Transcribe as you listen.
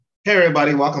Hey,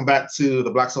 everybody, welcome back to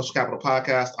the Black Social Capital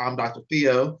Podcast. I'm Dr.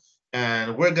 Theo,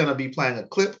 and we're going to be playing a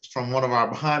clip from one of our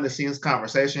behind the scenes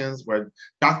conversations where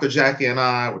Dr. Jackie and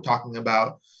I were talking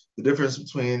about the difference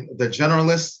between the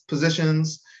generalist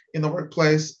positions in the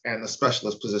workplace and the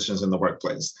specialist positions in the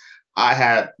workplace. I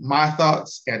had my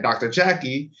thoughts, and Dr.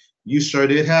 Jackie, you sure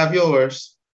did have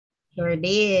yours. Sure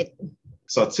did.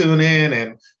 So tune in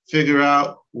and figure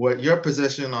out what your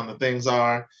position on the things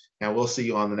are, and we'll see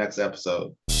you on the next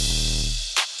episode.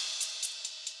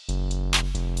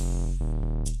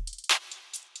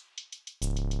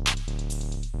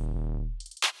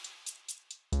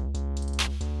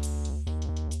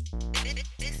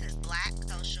 This is Black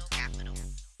Social Capital.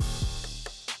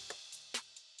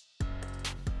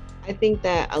 I think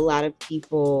that a lot of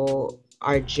people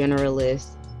are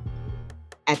generalists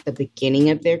at the beginning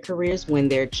of their careers when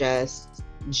they're just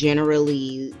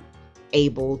generally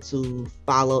able to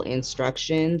follow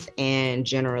instructions and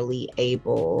generally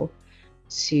able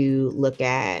to look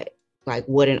at like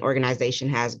what an organization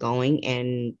has going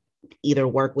and either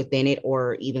work within it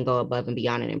or even go above and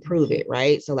beyond and improve it,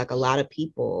 right? So like a lot of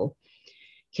people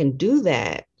can do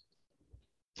that.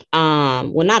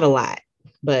 Well, not a lot,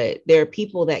 but there are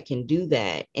people that can do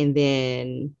that. And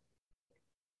then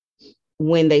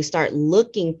when they start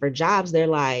looking for jobs, they're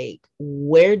like,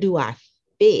 where do I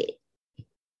fit?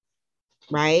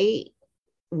 Right?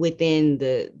 Within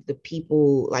the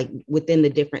people, like within the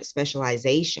different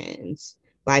specializations.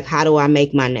 Like, how do I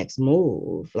make my next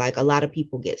move? Like a lot of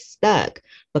people get stuck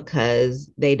because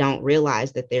they don't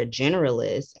realize that they're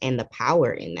generalists and the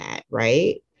power in that,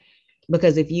 right?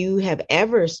 Because if you have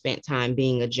ever spent time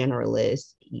being a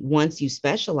generalist, once you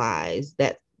specialize,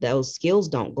 that those skills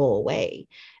don't go away,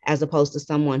 as opposed to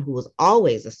someone who was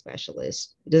always a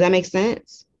specialist. Does that make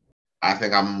sense? I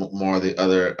think I'm more the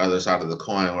other side of the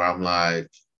coin where I'm like,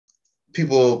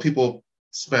 people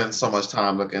spend so much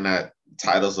time looking at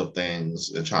titles of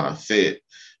things and trying to fit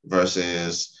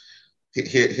versus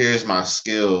here's my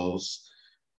skills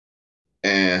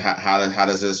and how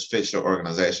does this fit your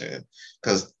organization?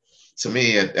 Because to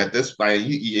me, at this like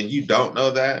you don't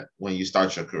know that when you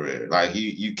start your career. Like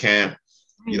you can't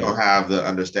you Right. don't have the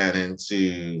understanding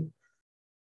to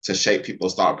shape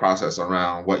people's thought process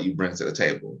around what you bring to the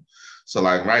table. So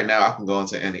like right now, I can go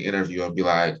into any interview and be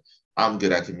like, I'm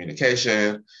good at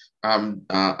communication. I'm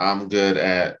good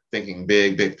at thinking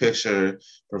big picture,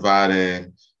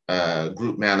 providing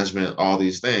group management, all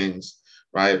these things,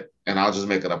 right? And I'll just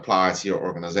make it apply to your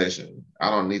organization. I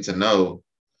don't need to know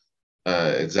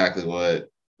exactly what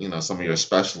some of your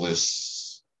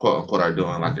specialists quote unquote are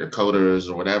doing, like your coders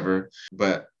or whatever.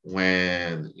 But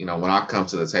when I come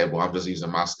to the table, I'm just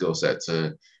using my skill set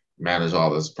to manage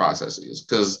all those processes.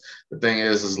 Because the thing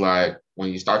is like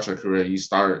when you start your career, you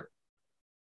start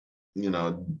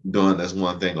doing this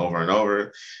one thing over and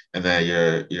over, and then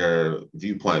your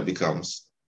viewpoint becomes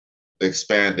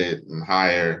expanded and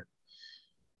higher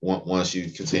once you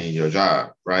continue your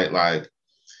job, right? Like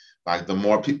the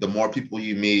more people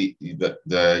you meet,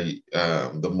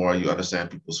 the more you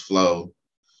understand people's flow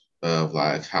of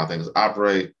like how things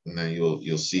operate, and then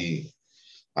you'll see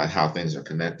like how things are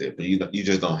connected. But you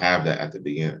just don't have that at the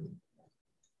beginning.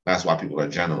 That's why people are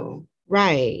general.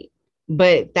 Right.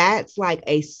 But that's like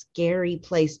a scary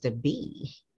place to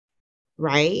be,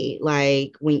 right?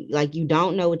 Like when like you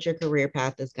don't know what your career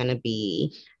path is going to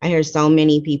be. I hear so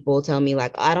many people tell me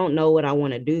like I don't know what I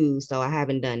want to do, so I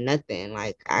haven't done nothing.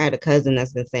 Like I had a cousin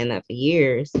that's been saying that for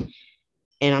years,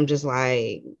 and I'm just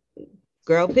like,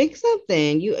 girl, pick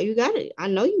something. You got it. I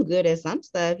know you're good at some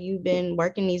stuff. You've been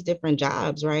working these different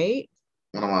jobs, right?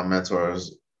 One of my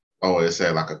mentors always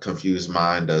said like a confused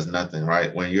mind does nothing,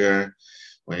 right? When you're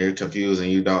confused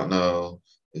and you don't know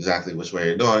exactly which way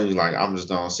you're going, you're like, I'm just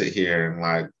gonna sit here and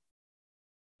like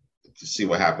see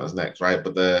what happens next, right?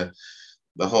 But the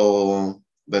whole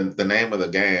the name of the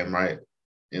game, right,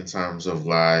 in terms of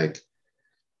like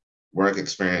work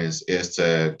experience is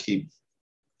to keep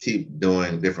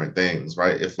doing different things,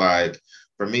 right? If like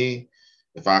for me,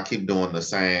 if I keep doing the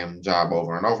same job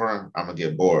over and over, I'm gonna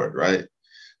get bored, right?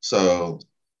 So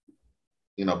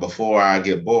before I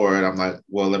get bored, I'm like,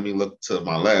 well, let me look to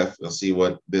my left and see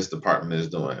what this department is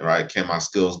doing, right? Can my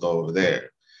skills go over there,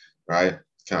 right?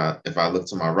 If I look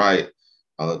to my right,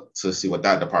 I look to see what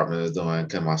that department is doing.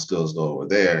 Can my skills go over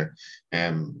there?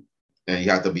 And and you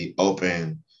have to be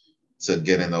open to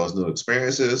getting those new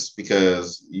experiences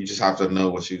because you just have to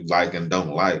know what you like and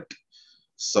don't like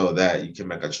so that you can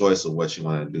make a choice of what you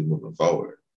want to do moving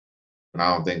forward. And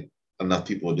I don't think enough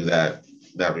people do that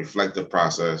reflective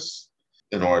process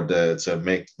in order to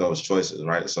make those choices,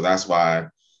 right? So that's why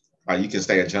you can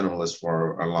stay a generalist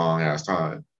for a long ass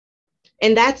time.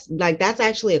 And that's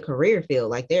actually a career field.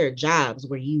 Like there are jobs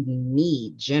where you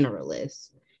need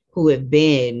generalists who have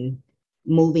been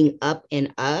moving up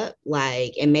and up,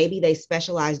 like, and maybe they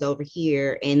specialized over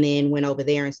here and then went over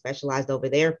there and specialized over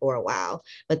there for a while.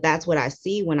 But that's what I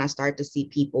see when I start to see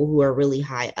people who are really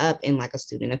high up in like a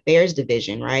student affairs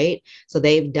division, right? So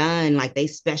they've done like they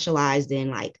specialized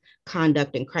in like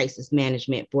conduct and crisis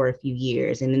management for a few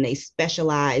years, and then they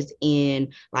specialized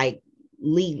in like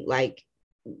like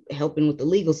helping with the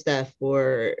legal stuff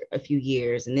for a few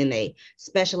years, and then they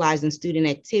specialized in student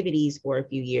activities for a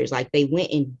few years. Like they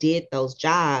went and did those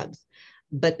jobs,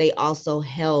 but they also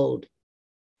held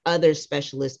other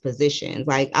specialist positions.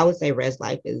 Like I would say res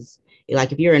life is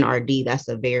like if you're an RD, that's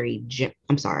a very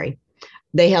I'm sorry,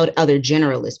 they held other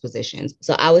generalist positions.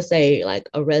 So I would say like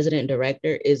a resident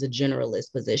director is a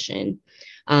generalist position.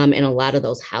 And a lot of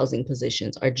those housing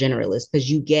positions are generalists because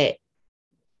you get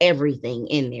everything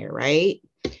in there, right?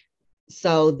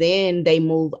 So then they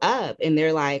move up and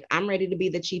they're like, I'm ready to be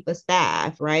the chief of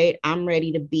staff, right? I'm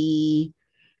ready to be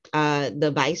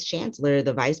the vice chancellor,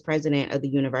 the vice president of the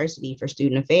university for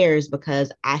student affairs,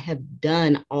 because I have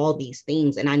done all these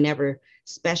things and I never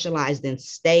specialized and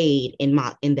stayed in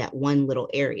that one little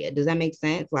area. Does that make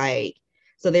sense?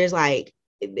 So there's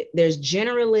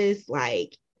generalists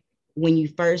like when you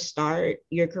first start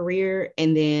your career,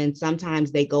 and then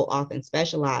sometimes they go off and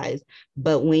specialize,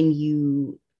 but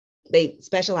they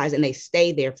specialize and they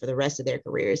stay there for the rest of their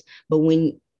careers. But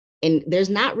and there's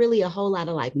not really a whole lot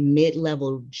of like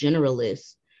mid-level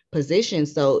generalist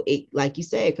positions. So it, like you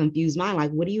said, confused mind,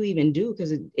 like, what do you even do?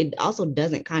 Because it also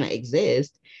doesn't kind of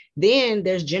exist. Then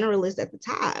there's generalists at the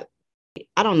top.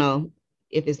 I don't know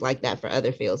if it's like that for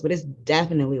other fields, but it's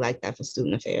definitely like that for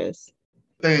student affairs.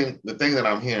 The thing that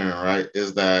I'm hearing, right,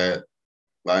 is that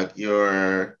like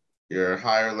your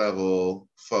higher level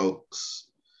folks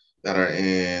that are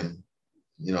in,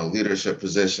 leadership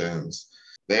positions,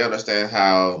 they understand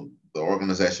how the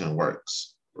organization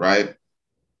works, right?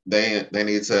 They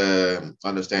need to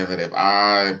understand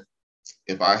that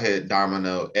if I hit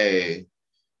domino A,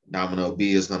 domino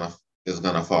B is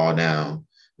gonna fall down.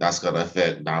 That's gonna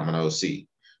affect domino C,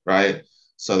 right?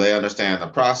 So they understand the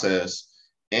process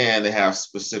and they have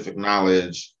specific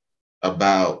knowledge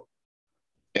about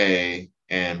A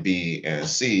and B and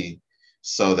C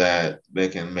so that they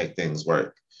can make things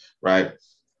work, right?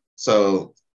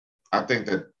 So I think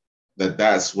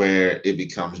that's where it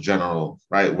becomes general,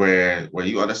 right? Where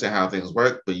you understand how things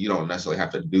work, but you don't necessarily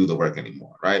have to do the work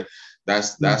anymore, right?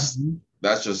 That's that's Mhm.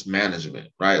 that's just management,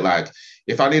 right? Like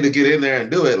if I need to get in there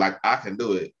and do it, like I can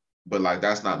do it, but like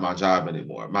that's not my job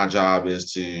anymore. My job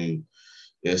is to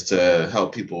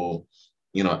help people,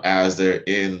 as they're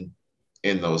in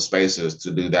those spaces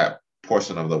to do that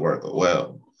portion of the work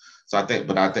well. So I think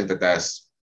that that's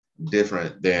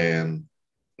different than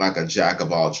like a jack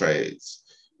of all trades.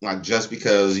 Like just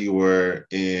because you were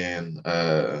in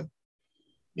the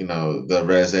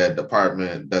res ed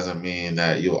department doesn't mean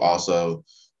that you'll also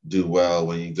do well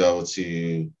when you go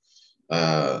to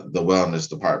the wellness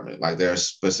department. Like there are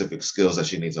specific skills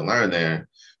that you need to learn there,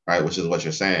 right? Which is what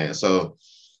you're saying. So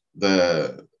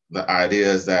the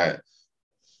idea is that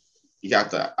you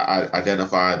have to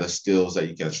identify the skills that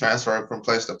you can transfer from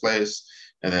place to place,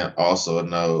 and then also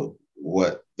know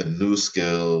what the new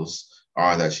skills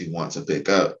are that you want to pick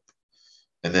up.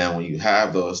 And then when you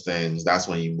have those things, that's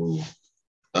when you move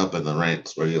up in the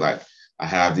ranks where you're like, I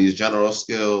have these general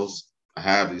skills, I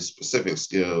have these specific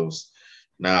skills.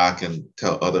 Now I can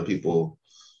tell other people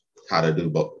how to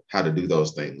do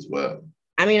those things well.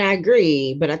 I mean, I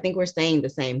agree, but I think we're saying the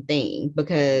same thing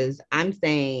because I'm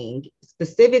saying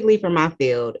specifically for my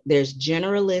field, there's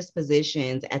generalist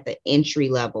positions at the entry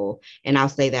level. And I'll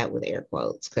say that with air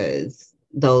quotes because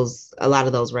a lot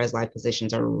of those res life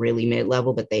positions are really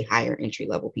mid-level, but they hire entry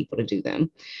level people to do them.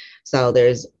 So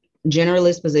there's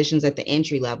generalist positions at the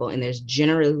entry level and there's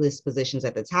generalist positions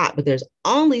at the top, but there's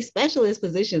only specialist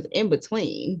positions in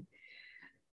between.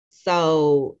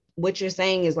 So what you're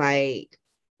saying is like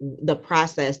the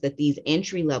process that these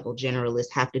entry level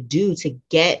generalists have to do to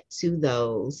get to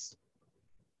those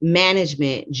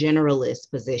management generalist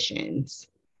positions,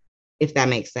 if that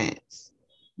makes sense.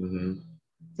 Mm-hmm.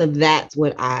 So that's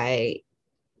what I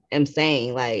am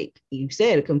saying. Like you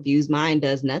said, a confused mind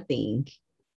does nothing.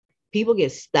 People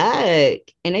get stuck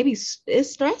and it's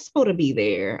stressful to be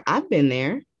there. I've been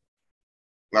there.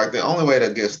 Like the only way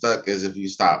to get stuck is if you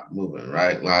stop moving,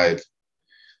 right? Like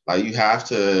you have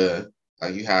to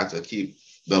keep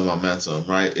the momentum,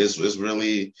 right? It's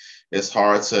really it's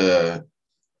hard to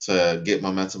get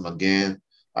momentum again.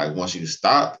 Like once you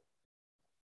stop,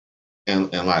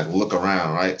 and like look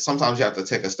around, right? Sometimes you have to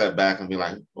take a step back and be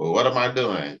like, well, what am I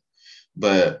doing?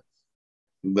 But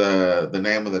the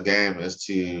name of the game is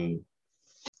to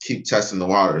keep testing the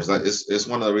waters. Like it's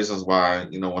one of the reasons why,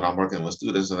 when I'm working with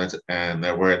students and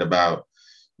they're worried about,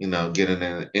 getting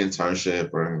an internship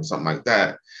or something like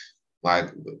that.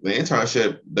 Like the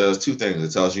internship does two things.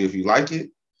 It tells you if you like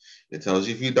it. It tells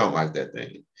you if you don't like that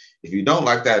thing. If you don't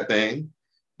like that thing,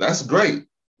 that's great.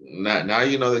 Now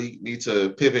you know that you need to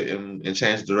pivot and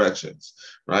change directions,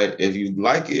 right? If you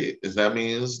like it, if that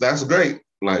means that's great.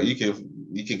 Like you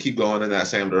can keep going in that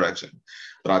same direction.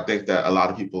 But I think that a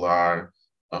lot of people are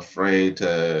afraid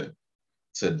to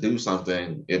do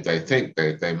something if they think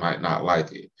they might not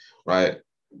like it, right?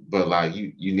 But like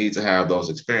you need to have those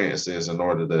experiences in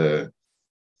order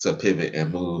to pivot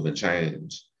and move and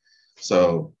change.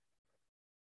 So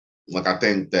like I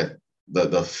think that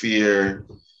the fear,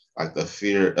 like the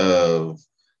fear of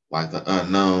like the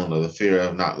unknown or the fear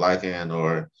of not liking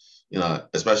or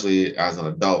especially as an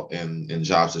adult in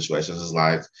job situations is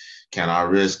like, can I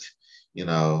risk, you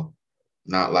know,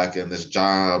 not liking this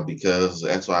job because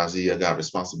XYZ, I got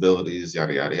responsibilities,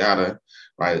 yada yada yada,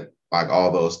 right? Like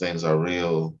all those things are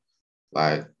real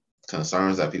like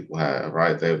concerns that people have,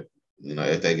 right? They,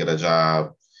 if they get a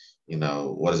job,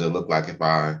 what does it look like if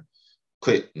I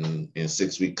quit in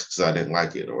 6 weeks because I didn't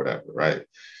like it or whatever, right?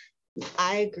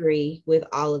 I agree with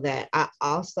all of that. I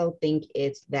also think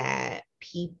it's that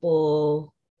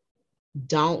people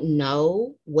don't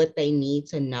know what they need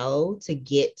to know to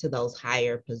get to those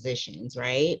higher positions,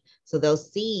 right? So they'll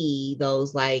see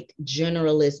those like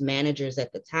generalist managers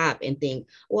at the top and think,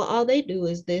 well, all they do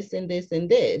is this and this and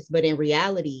this. But in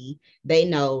reality, they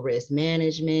know risk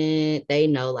management, they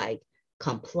know like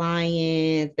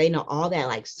compliance, they know all that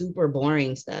like super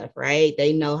boring stuff, right?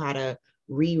 They know how to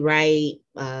rewrite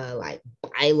like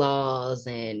bylaws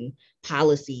and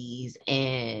policies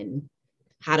and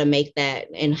how to make that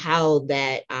and how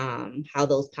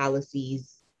those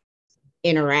policies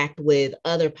interact with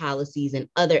other policies in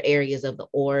other areas of the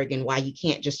org and why you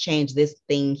can't just change this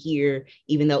thing here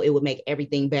even though it would make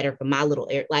everything better for my little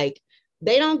area. Like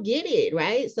they don't get it,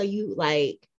 right? So you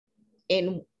like,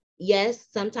 and yes,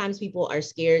 sometimes people are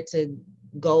scared to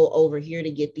go over here to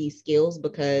get these skills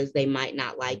because they might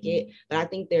not like it. But I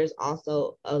think there's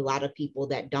also a lot of people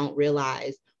that don't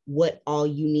realize what all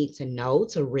you need to know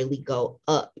to really go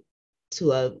up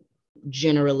to a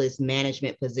generalist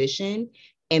management position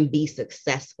and be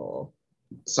successful.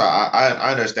 So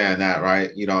I understand that,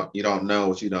 right? You don't know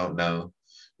what you don't know,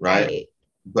 right? Right.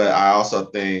 But I also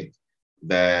think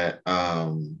that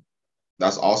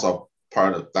that's also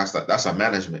part of that's a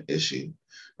management issue,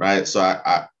 right? So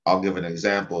I'll give an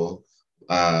example.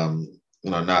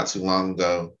 Not too long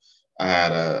ago, I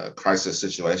had a crisis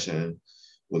situation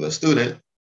with a student,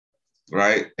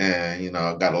 right? And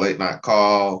got a late night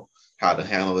call, how to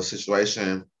handle the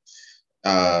situation.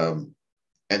 Um,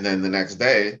 and then the next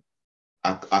day,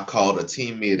 I called a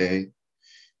team meeting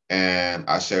and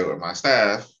I shared with my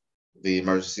staff the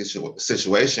emergency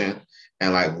situation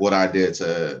and like what I did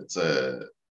to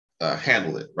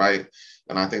handle it, right?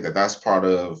 And I think that that's part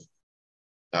of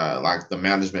like the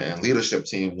management and leadership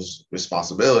team's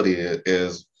responsibility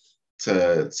is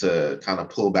to kind of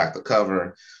pull back the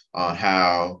cover on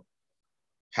how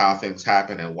things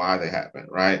happen and why they happen,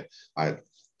 right? Like,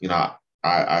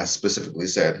 I specifically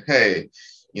said, hey,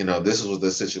 this was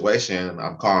the situation.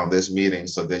 I'm calling this meeting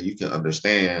so that you can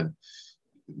understand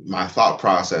my thought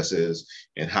processes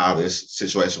and how this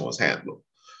situation was handled,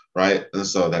 right? And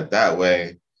so that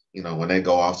way, when they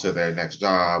go off to their next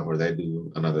job or they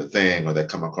do another thing or they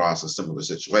come across a similar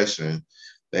situation,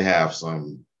 they have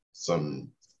some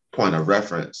point of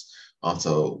reference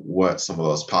onto what some of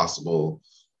those possible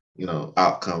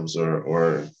outcomes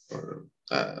or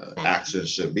actions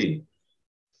should be.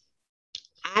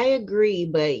 I agree,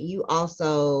 but you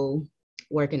also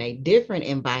work in a different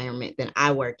environment than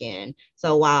I work in.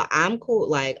 So while I'm cool,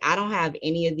 like I don't have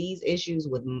any of these issues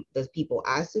with the people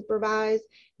I supervise,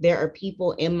 there are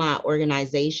people in my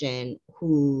organization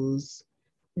whose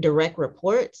direct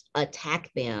reports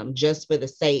attack them just for the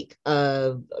sake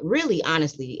of, really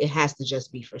honestly, it has to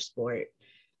just be for sport.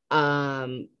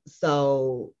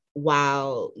 So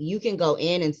while you can go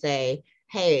in and say,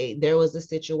 hey, there was a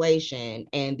situation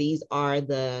and these are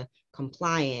the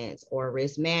compliance or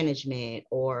risk management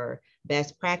or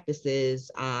best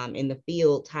practices in the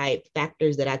field type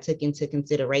factors that I took into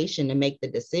consideration to make the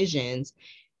decisions.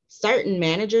 Certain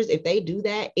managers, if they do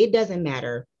that, it doesn't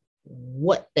matter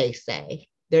what they say.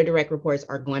 Their direct reports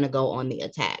are going to go on the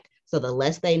attack. So the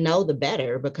less they know, the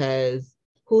better, because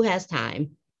who has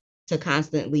time? to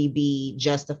constantly be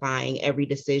justifying every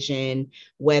decision,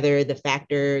 whether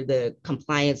the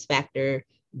compliance factor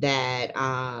that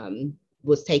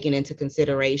was taken into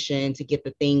consideration to get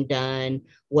the thing done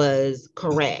was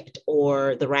correct,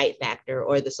 or the right factor,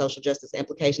 or the social justice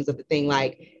implications of the thing.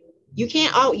 Like, you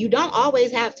don't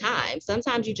always have time.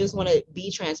 Sometimes you just want to be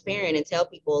transparent and tell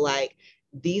people, like,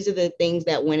 these are the things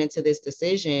that went into this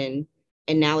decision,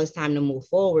 and now it's time to move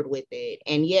forward with it.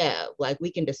 And yeah, like,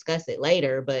 we can discuss it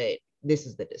later, but this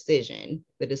is the decision.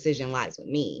 The decision lies with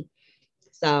me.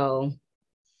 So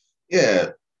Yeah,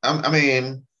 I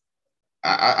mean,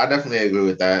 I definitely agree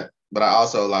with that, but I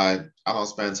also, like, I don't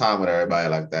spend time with everybody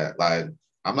like that. Like,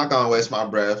 I'm not gonna waste my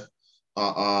breath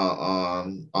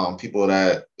on people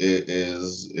that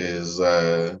is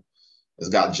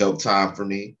got joke time for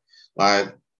me.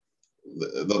 Like,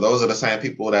 those are the same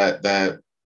people that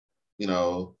you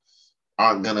know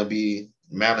aren't gonna be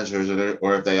managers,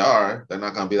 or if they are, they're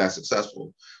not gonna be that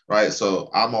successful, right? So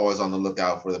I'm always on the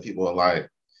lookout for the people like,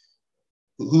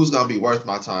 who's going to be worth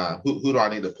my time? Who do I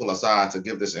need to pull aside to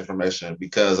give this information,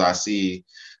 because I see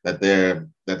that they're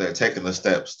taking the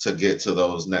steps to get to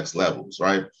those next levels,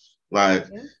 right? Like,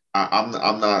 yeah.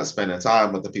 I'm not spending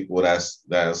time with the people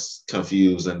that's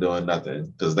confused and doing nothing,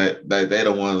 because they're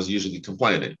the ones usually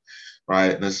complaining,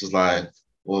 right? And it's just like,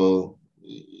 well,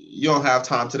 you don't have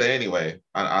time today anyway.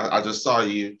 I just saw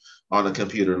you on the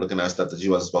computer looking at stuff that you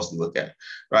wasn't supposed to look at,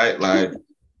 right? Like,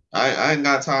 I ain't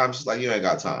got time, just like you ain't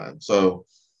got time. So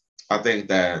I think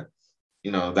that,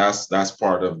 that's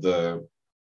part of the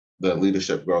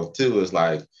leadership growth too, is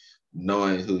like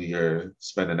knowing who you're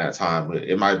spending that time with.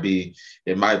 It might be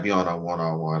on a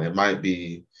one-on-one. It might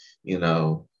be, in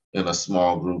a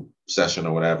small group session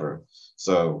or whatever.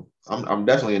 So I'm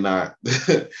definitely not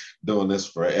doing this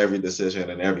for every decision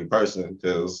and every person,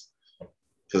 because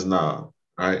nah,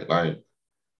 right? Like,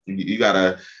 you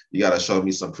gotta show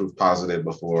me some proof positive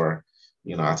before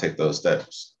I take those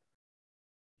steps.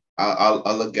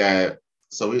 I'll look at,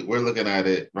 so we're looking at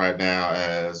it right now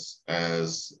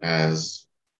as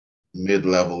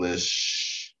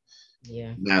mid-level-ish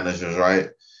managers, right?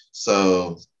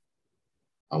 So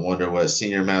I wonder what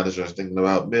senior managers thinking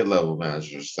about mid-level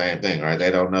managers. Same thing, right?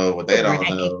 They don't know what they don't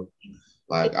know.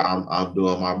 Like, I'm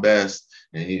doing my best,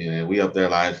 and we up there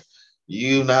like,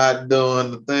 you not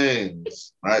doing the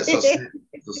things, right? So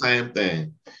it's the same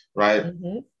thing, right?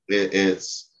 Mm-hmm.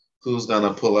 It's who's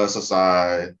gonna pull us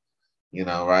aside,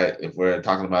 right? If we're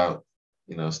talking about,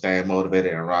 staying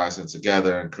motivated and rising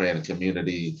together and creating a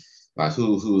community, like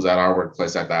who's at our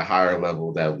workplace at that higher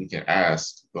level that we can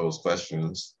ask those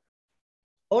questions.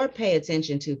 Or pay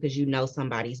attention to, because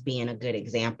somebody's being a good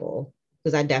example.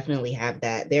 Because I definitely have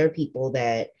that. There are people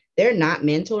that they're not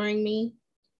mentoring me,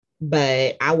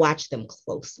 but I watch them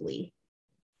closely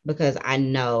because I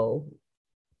know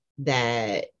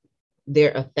that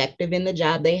they're effective in the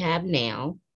job they have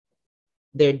now.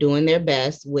 They're doing their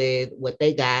best with what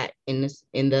they got in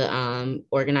the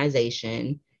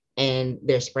organization, and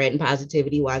they're spreading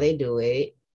positivity while they do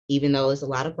it, even though it's a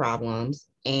lot of problems.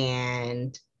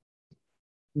 And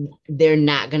they're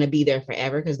not going to be there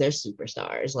forever because they're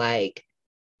superstars. Like,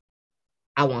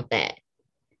 I want that.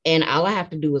 And all I have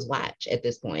to do is watch at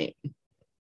this point.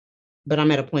 But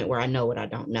I'm at a point where I know what I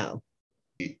don't know.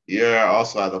 You're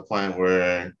also at the point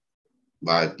where,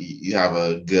 like, you have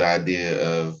a good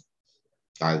idea of,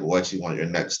 like, what you want your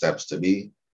next steps to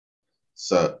be.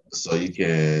 So you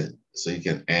can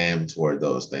aim toward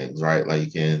those things, right?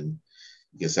 Like, you can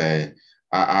say,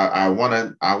 I want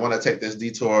to take this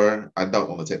detour. I don't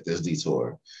want to take this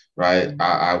detour, right? Mm-hmm.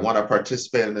 I want to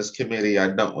participate in this committee. I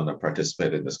don't want to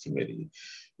participate in this committee.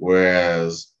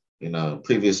 Whereas,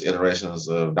 previous iterations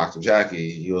of Dr.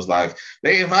 Jackie, he was like,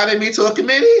 they invited me to a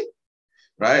committee,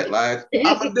 right? Like,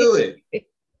 I'm gonna do it.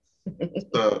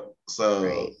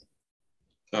 So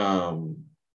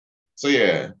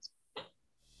yeah,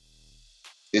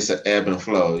 it's an ebb and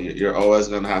flow. You're always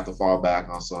gonna have to fall back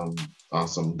on some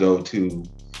go-to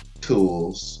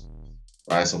tools,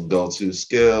 right? Some go-to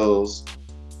skills,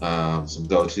 some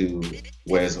go-to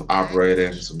ways of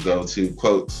operating, some go-to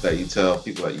quotes that you tell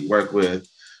people that you work with,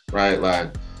 right?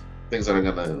 Like, things that are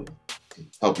gonna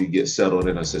help you get settled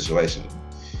in a situation.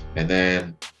 And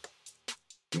then,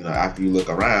 after you look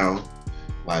around,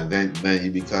 like, then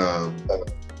you become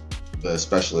the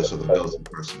specialist or the go-to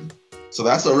person. So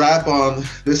that's a wrap on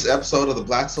this episode of the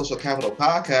Black Social Capital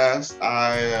Podcast.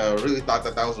 I really thought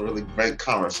that was a really great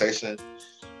conversation.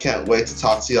 Can't wait to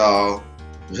talk to y'all.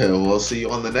 And we'll see you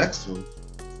on the next one.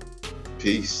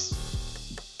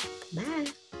 Peace. Bye.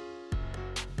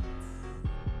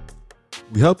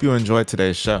 We hope you enjoyed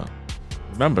today's show.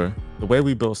 Remember, The way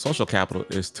we build social capital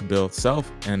is to build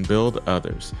self and build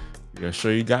others. We are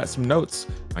sure you got some notes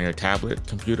on your tablet,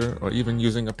 computer, or even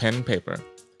using a pen and paper.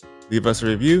 Leave us a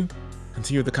review,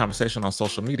 continue the conversation on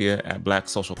social media at Black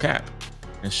Social Cap,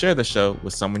 and share the show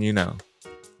with someone you know.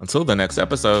 Until the next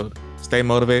episode, stay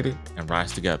motivated and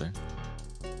rise together.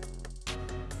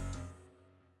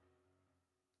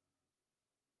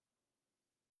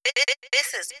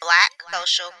 This is Black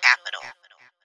Social Capital.